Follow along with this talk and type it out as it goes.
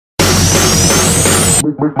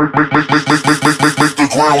Make the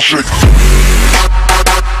ground shake.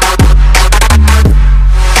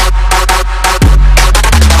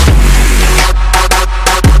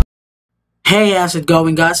 Hey, how's it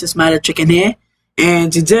going, guys? It's Matter Chicken here,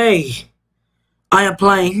 and today I am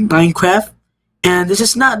playing Minecraft, and this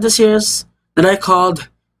is not the series that I called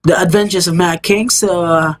The Adventures of Mad King.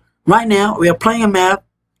 So right now we are playing a map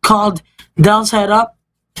called Downside Up.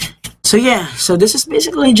 So yeah, so this is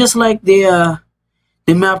basically just like the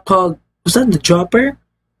map called, was that the Dropper?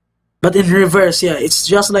 But in reverse. Yeah, it's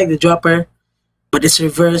just like the Dropper, but it's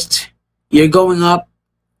reversed. You're going up,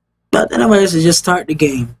 but anyways, just start the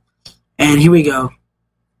game. And here we go.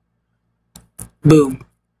 Boom.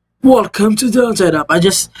 Welcome to Downside Up. I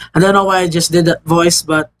don't know why I just did that voice,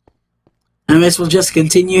 but anyways, we'll just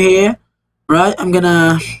continue here. Right, I'm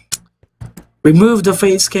gonna remove the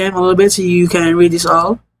face cam a little bit so you can read this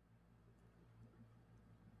all.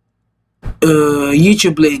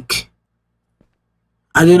 YouTube link.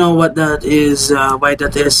 I don't know what that is, why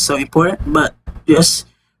that is so important, but just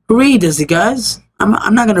read this, guys.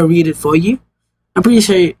 I'm not gonna read it for you. I'm pretty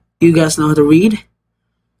sure you guys know how to read.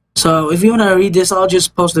 So if you wanna read this, I'll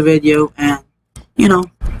just post the video and, you know,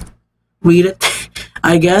 read it.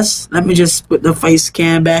 I guess. Let me just put the face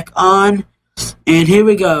cam back on, and here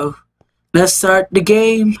we go. Let's start the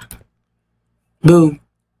game. Boom.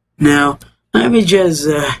 Now let me just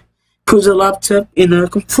put the laptop in a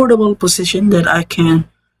comfortable position that I can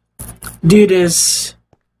do this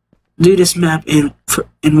map in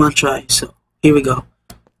one try. So here we go.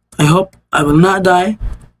 I hope I will not die.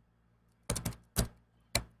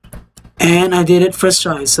 And I did it first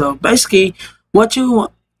try. So basically, one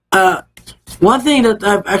thing that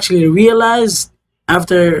I've actually realized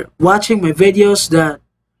after watching my videos, that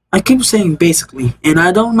I keep saying basically, and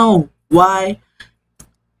I don't know why.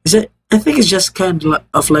 I think it's just kind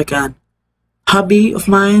of like a hobby of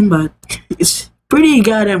mine, but it's pretty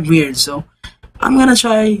goddamn weird. So I'm gonna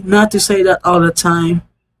try not to say that all the time.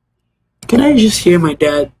 Can I just hear my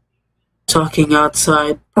dad talking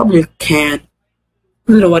outside? Probably can.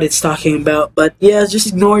 I don't know what it's talking about, but yeah, just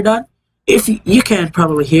ignore that. If you can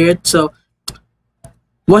probably hear it. So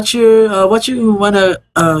what you wanna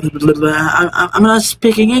I'm not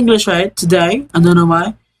speaking English right today. I don't know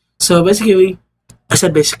why. So basically, I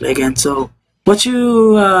said basically again. So what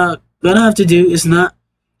you gonna have to do is not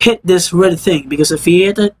hit this red thing, because if you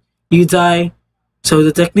hit it, you die. So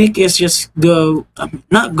the technique is just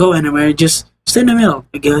not go anywhere, just stay in the middle.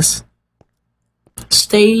 I guess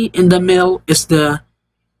stay in the middle is the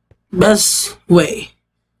best way.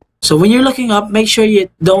 So when you're looking up, make sure you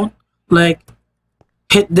don't like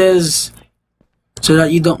hit this so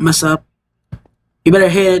that you don't mess up. You better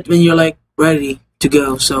hit it when you're like ready to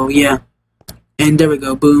go. So yeah, and there we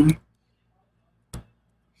go. Boom.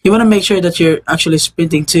 You want to make sure that you're actually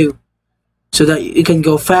sprinting too, so that you can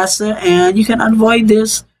go faster and you can avoid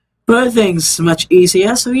this other things much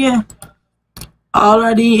easier. So yeah,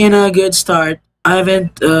 already in a good start. I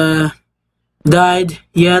haven't died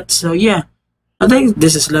yet, so yeah, I think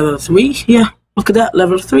this is level 3. Yeah, look at that,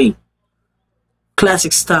 level 3,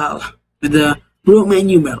 classic style with the Roman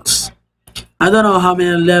numerals. I don't know how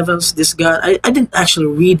many levels this got. I didn't actually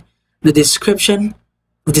read the description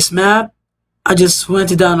of this map. I just went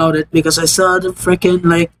to download it because I saw the freaking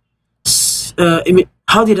like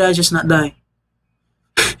how did I just not die?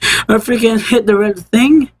 I freaking hit the red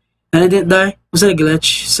thing and I didn't die. Was that a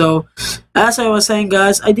glitch? So as I was saying,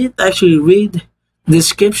 guys, I didn't actually read the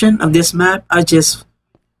description of this map. I just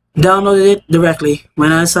downloaded it directly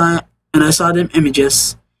when I saw them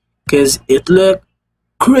images, because it looked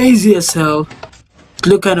crazy as hell. It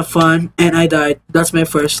looked kind of fun, and I died. That's my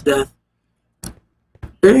first death.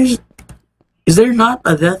 Is there not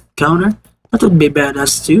a death counter? That would be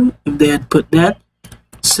badass too if they had put that.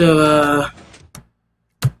 So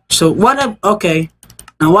okay.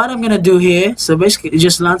 Now what I'm gonna do here, so basically it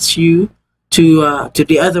just launches you to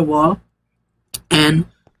the other wall, and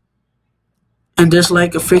there's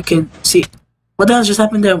like a freaking, see what else just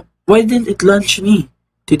happened there? Why didn't it launch me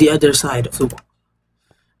to the other side of the wall?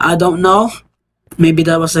 I don't know. Maybe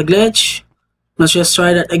that was a glitch. Let's just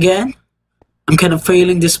try that again. I'm kind of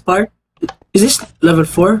failing this part. Is this level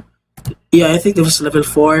 4? Yeah, I think it was level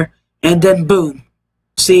 4. And then boom.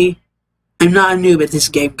 See, I'm not a noob at this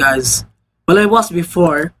game, guys. Well, I was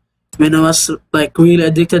before, when I was like really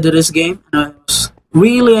addicted to this game, and I was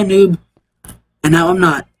really a noob, and now I'm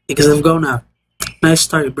not, because I've grown up. Nice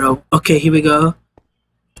start, bro. Okay, here we go.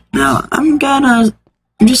 Now I'm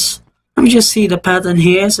just see the pattern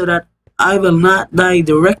here so that I will not die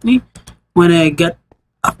directly when I get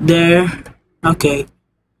up there. Okay.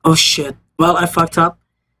 Oh shit. Well, I fucked up.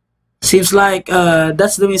 Seems like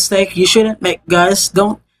that's the mistake you shouldn't make, guys.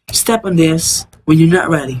 Don't step on this when you're not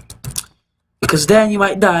ready, because then you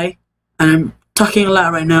might die. And I'm talking a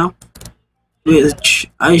lot right now, which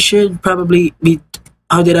I should probably be.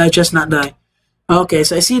 How did I just not die? Okay,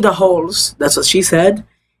 so I see the holes. That's what she said,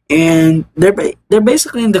 and they're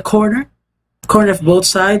basically in the corner of both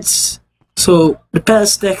sides. So the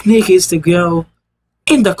best technique is to go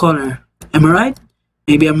in the corner. Am I right?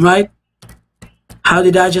 Maybe I'm right. How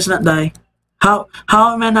did I just not die? How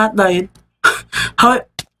am I not dying?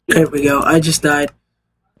 There we go. I just died.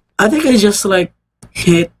 I think I just like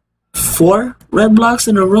hit 4 red blocks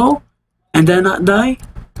in a row and then not die.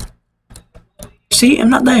 See, I'm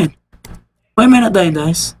not dying. Why am I not dying,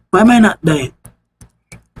 guys? Why am I not dying?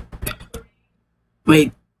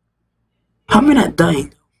 Wait. How am I not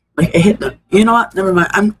dying? Like I hit them. You know what? Never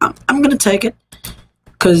mind. I'm gonna take it.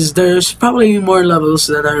 Because there's probably more levels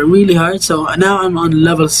that are really hard. So now I'm on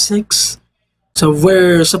level 6. So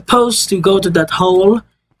we're supposed to go to that hole.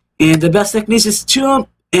 And the best technique is jump.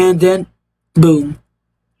 And then boom.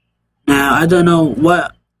 Now I don't know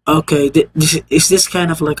what. Okay, is this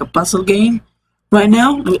kind of like a puzzle game right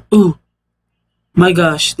now? Ooh. My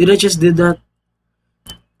gosh. Did I just did that?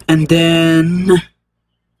 And then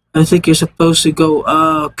I think you're supposed to go.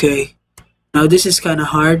 Okay. Now this is kind of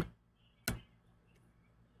hard.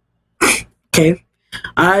 Okay,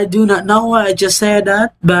 I do not know why I just said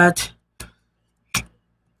that, but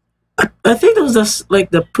I think it was just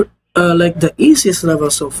like the easiest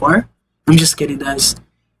level so far. I'm just kidding, guys.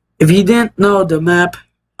 If you didn't know the map,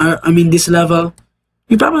 I mean this level,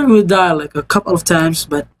 you probably would die like a couple of times.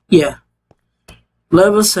 But yeah,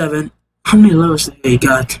 level 7. How many levels did I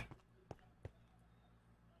got?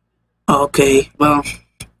 Okay, well,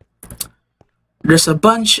 there's a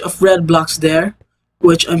bunch of red blocks there,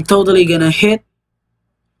 which I'm totally gonna hit.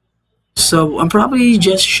 So I'm probably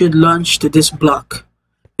just should launch to this block.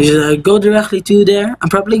 Because I go directly to there, I'm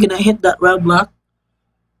probably gonna hit that red block.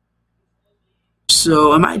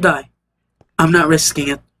 So I might die. I'm not risking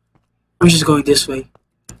it. I'm just going this way.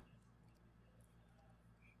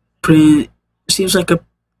 Seems like a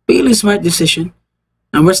really smart decision.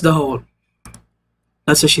 And where's the hole?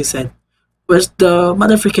 That's what she said. Where's the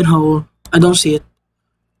motherfucking hole? I don't see it.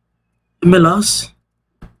 Am I lost?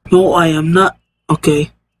 No, I am not.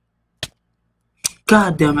 Okay.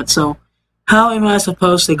 God damn it. So, how am I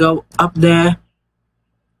supposed to go up there?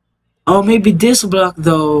 Oh, maybe this block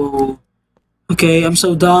though. Okay, I'm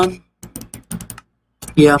so done.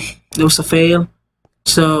 Yeah, it was a fail.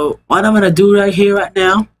 So, what I'm gonna do right here, right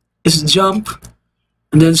now, is jump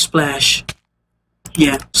and then splash.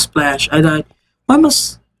 Yeah, splash. I died. Why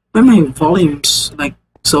my volume's like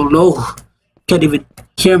so low? Can't even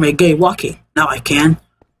hear my gay walking. Now I can.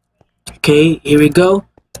 Okay, here we go.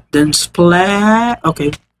 Then splash.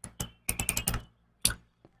 Okay.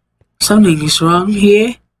 Something is wrong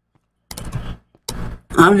here.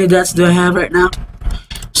 How many dots do I have right now?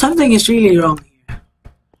 Something is really wrong here.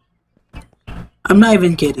 I'm not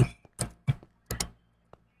even kidding.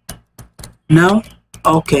 No?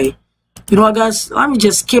 Okay. You know what, guys? Let me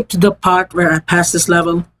just skip to the part where I pass this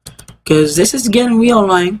level. Because this is getting real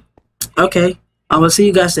annoying. Okay. I will see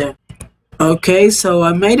you guys there. Okay, so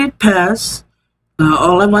I made it past. Now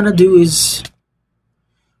all I want to do is...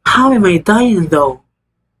 How am I dying though?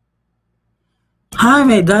 How am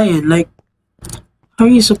I dying? Like, how are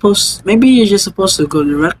you supposed... Maybe you're just supposed to go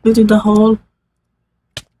directly to the hole?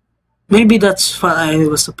 Maybe that's what I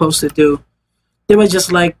was supposed to do. They were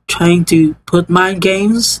just like trying to put mind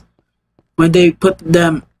games. When they put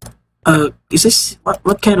them... is this...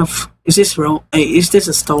 What kind of... Is this wrong? Is this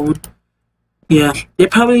a stone? Yeah, they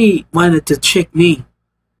probably wanted to trick me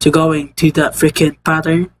to going to that freaking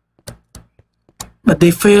pattern. But they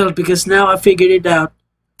failed because now I figured it out.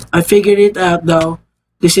 I figured it out though.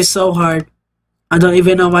 This is so hard. I don't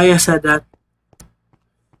even know why I said that.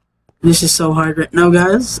 This is so hard right now,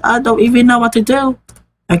 guys. I don't even know what to do.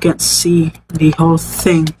 I can't see the whole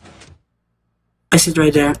thing. I sit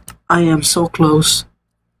right there. I am so close.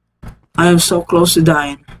 I am so close to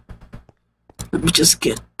dying. Let me just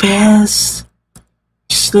get past.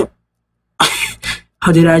 Slip.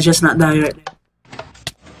 How did I just not die right there?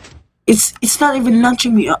 It's not even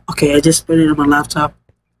launching me up. Okay, I just put it on my laptop.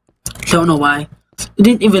 Don't know why. It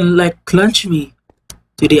didn't even like launch me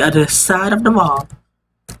to the other side of the wall.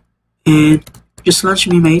 And just launch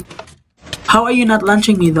me, mate. How are you not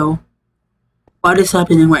launching me though? What is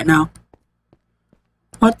happening right now?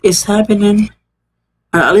 What is happening?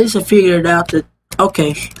 At least I figured out that.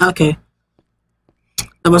 Okay.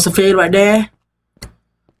 That was a fail right there.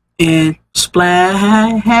 And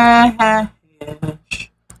splash.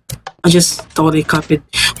 I just totally copied.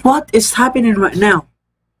 What is happening right now?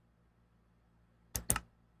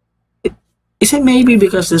 Is it maybe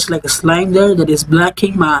because there's like a slime there that is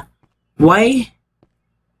blocking my way?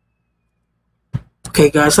 Okay,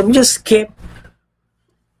 guys, let me just skip.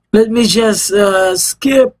 Let me just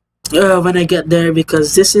skip when I get there,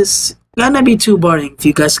 because this is gonna be too boring if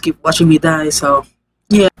you guys keep watching me die. So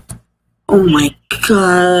yeah. Oh my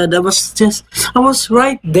god, I was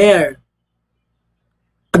right there.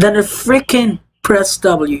 And then I freaking pressed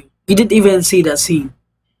W. You didn't even see that scene.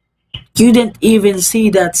 You didn't even see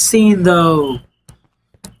that scene though.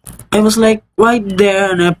 I was like right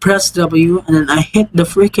there and I pressed W and then I hit the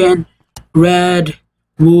freaking red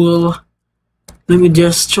wool. Let me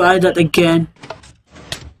just try that again.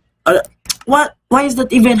 What? Why is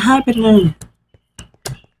that even happening?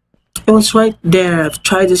 It was right there. I've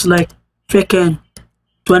tried this like freaking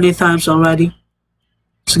 20 times already.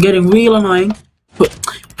 It's getting real annoying. But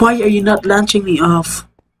why are you not launching me off?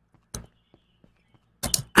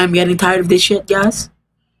 I'm getting tired of this shit, guys.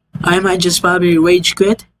 I might just probably rage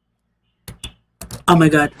quit. Oh my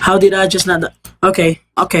god, how did I just not... Okay.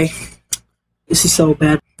 This is so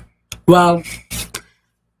bad. Well,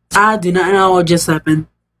 I do not know what just happened.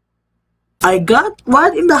 I got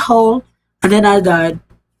right in the hole, and then I died.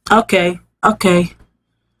 Okay.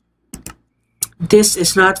 This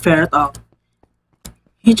is not fair at all.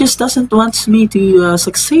 He just doesn't want me to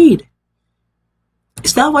succeed.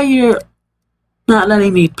 Is that why you're not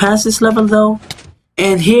letting me pass this level though?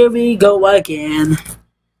 And here we go again.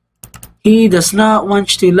 He does not want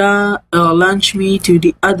to launch me to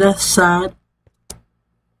the other side.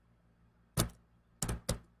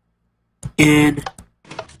 And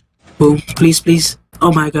boom, please.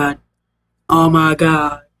 Oh my god.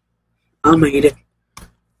 I made it.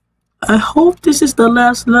 I hope this is the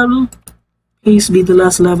last level. Please be the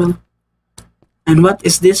last level. And what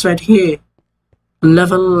is this right here?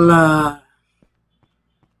 Level,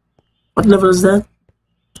 what level is that?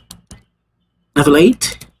 Level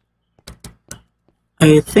 8?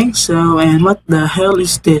 I think so. And what the hell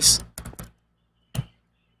is this?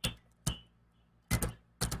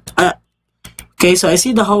 Okay, so I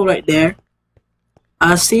see the hole right there.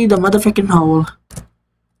 I see the motherfucking hole.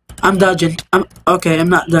 I'm dodging. I'm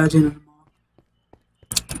not dodging anymore.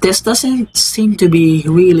 This doesn't seem to be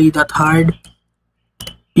really that hard.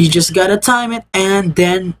 You just gotta time it, and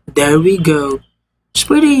then there we go. It's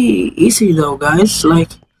pretty easy though, guys.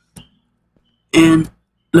 Like, and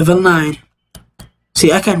level 9.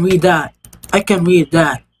 See, I can read that.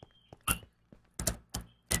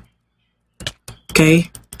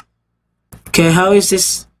 Okay, how is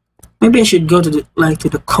this? Maybe I should go to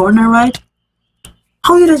the corner, right?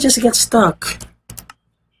 How did I just get stuck?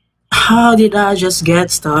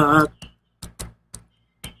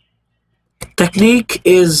 Technique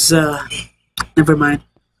is never mind.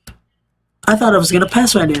 I thought I was gonna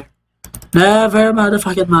pass right there. Never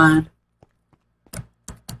motherfucking mind.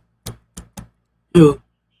 Ooh,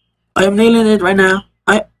 I am nailing it right now.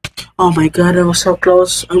 Oh my god, I was so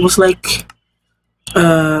close. I was like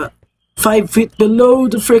 5 feet below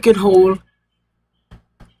the freaking hole.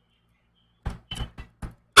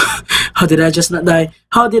 How did I just not die?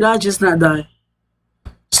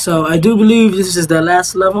 So I do believe this is the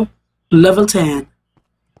last level, level 10.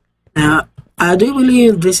 Now I do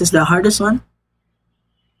believe this is the hardest one.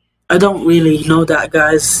 I don't really know that,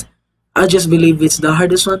 guys. I just believe it's the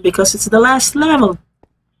hardest one because it's the last level.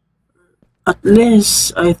 At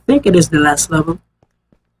least I think it is the last level.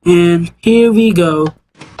 And here we go.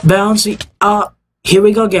 Bouncy. Here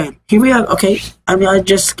we go again. Okay. I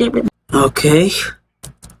just skip it. Okay.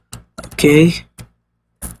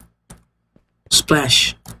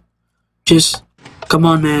 Splash. Just come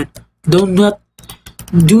on, man. Do not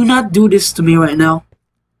do this to me right now.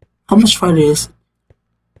 How much farther is it?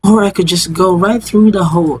 Or I could just go right through the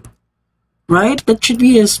hole. Right? That should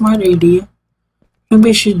be a smart idea. Maybe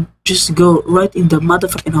I should just go right in the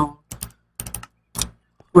motherfucking hole.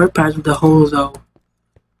 Where part of the hole though?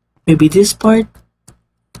 Maybe this part?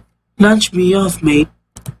 Launch me off, mate.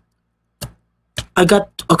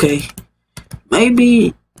 Okay.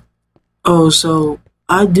 Maybe... Oh, so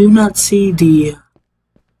I do not see the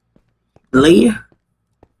layer.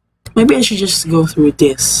 Maybe I should just go through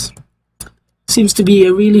this. Seems to be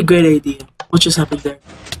a really great idea. What just happened there?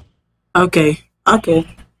 Okay. I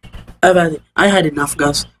had enough,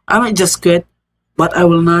 guys. I might just quit, but I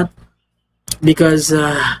will not, because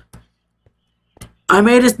I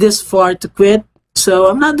made it this far to quit. So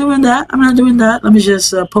I'm not doing that. Let me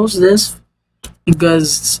just post this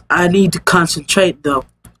because I need to concentrate though.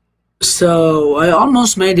 So I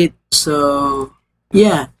almost made it. So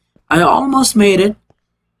yeah, I almost made it.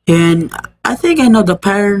 And I think I know the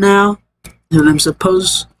pattern now. And what I'm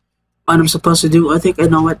supposed to do. I think I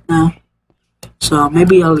know it now. So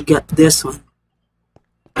maybe I'll get this one.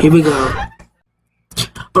 Here we go.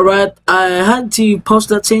 Alright, I had to post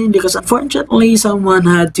that scene because unfortunately someone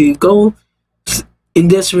had to go in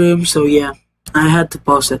this room. So yeah, I had to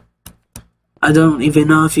post it. I don't even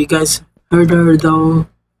know if you guys heard her though.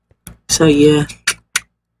 So yeah.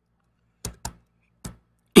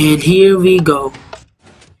 And here we go.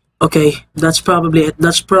 Okay, that's probably it.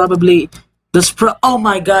 Oh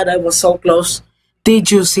my god, I was so close.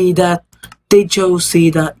 Did you see that? Did you see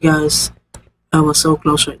that, guys? I was so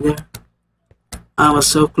close right there. I was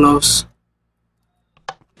so close.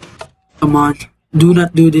 Come on. Do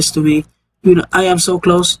not do this to me. I am so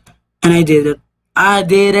close. And I did it. I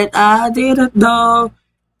did it though.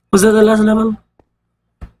 Was that the last level?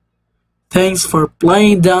 Thanks for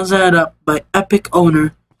playing Downside Up by Epic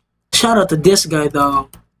Owner. Shout out to this guy though.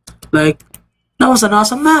 Like, that was an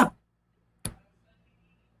awesome map.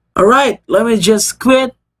 Alright, let me just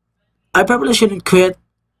quit. I probably shouldn't quit.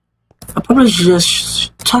 I probably should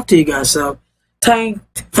just talk to you guys. So,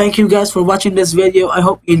 thank you guys for watching this video. I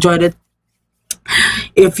hope you enjoyed it.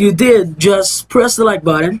 If you did, just press the like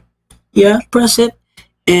button. Yeah, press it.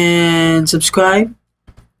 And subscribe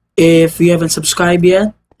if you haven't subscribed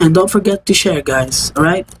yet. And don't forget to share, guys.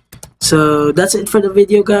 Alright? So, that's it for the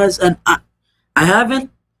video, guys. And I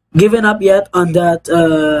haven't given up yet on that,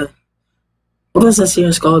 what was that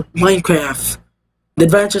series called? Minecraft. The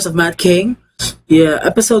Adventures of Matt King. Yeah,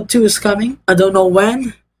 episode 2 is coming. I don't know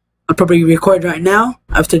when. I'll probably record right now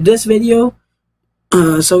after this video.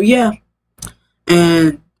 So yeah.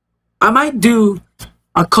 And I might do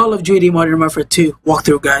a Call of Duty Modern Warfare 2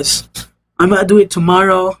 walkthrough, guys. I might do it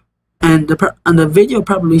tomorrow. And the video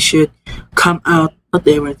probably should come out, what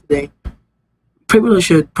day we're today?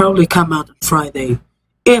 Probably come out on Friday.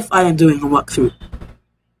 If I am doing a walkthrough.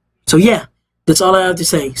 So yeah. That's all I have to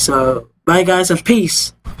say. So, bye guys and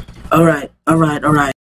peace. Alright.